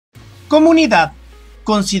Comunidad.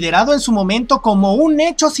 Considerado en su momento como un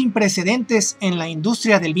hecho sin precedentes en la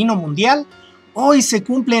industria del vino mundial, hoy se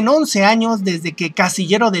cumplen 11 años desde que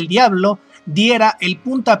Casillero del Diablo diera el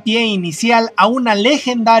puntapié inicial a una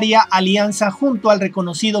legendaria alianza junto al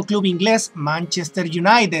reconocido club inglés Manchester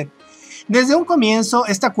United. Desde un comienzo,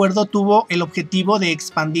 este acuerdo tuvo el objetivo de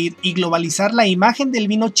expandir y globalizar la imagen del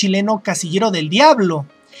vino chileno Casillero del Diablo.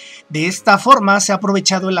 De esta forma se ha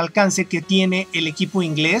aprovechado el alcance que tiene el equipo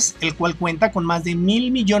inglés, el cual cuenta con más de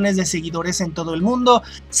 1.000 millones de seguidores en todo el mundo,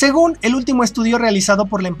 según el último estudio realizado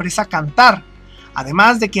por la empresa Kantar.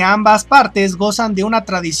 Además de que ambas partes gozan de una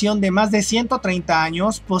tradición de más de 130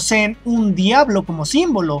 años, poseen un diablo como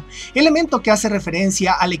símbolo, elemento que hace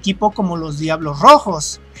referencia al equipo como los Diablos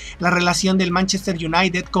Rojos. La relación del Manchester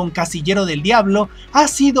United con Casillero del Diablo ha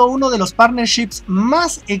sido uno de los partnerships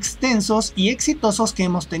más extensos y exitosos que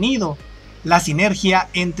hemos tenido. La sinergia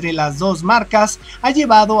entre las dos marcas ha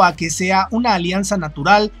llevado a que sea una alianza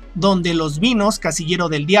natural donde los vinos Casillero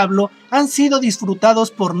del Diablo han sido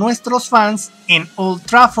disfrutados por nuestros fans en Old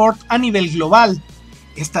Trafford a nivel global.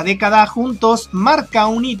 Esta década juntos marca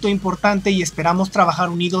un hito importante y esperamos trabajar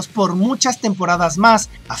unidos por muchas temporadas más,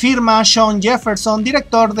 afirma Sean Jefferson,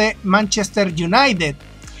 director de Manchester United.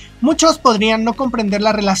 Muchos podrían no comprender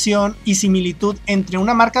la relación y similitud entre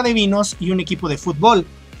una marca de vinos y un equipo de fútbol.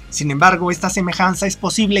 Sin embargo, esta semejanza es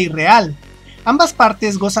posible y real. Ambas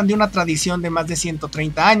partes gozan de una tradición de más de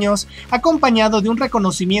 130 años, acompañado de un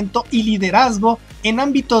reconocimiento y liderazgo en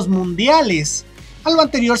ámbitos mundiales. A lo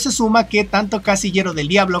anterior se suma que tanto Casillero del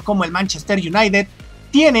Diablo como el Manchester United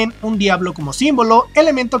tienen un diablo como símbolo,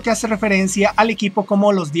 elemento que hace referencia al equipo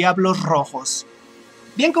como los Diablos Rojos.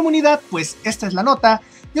 Bien, comunidad, pues esta es la nota.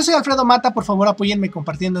 Yo soy Alfredomatta, por favor apóyenme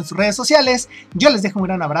compartiendo en sus redes sociales. Yo les dejo un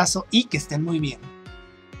gran abrazo y que estén muy bien.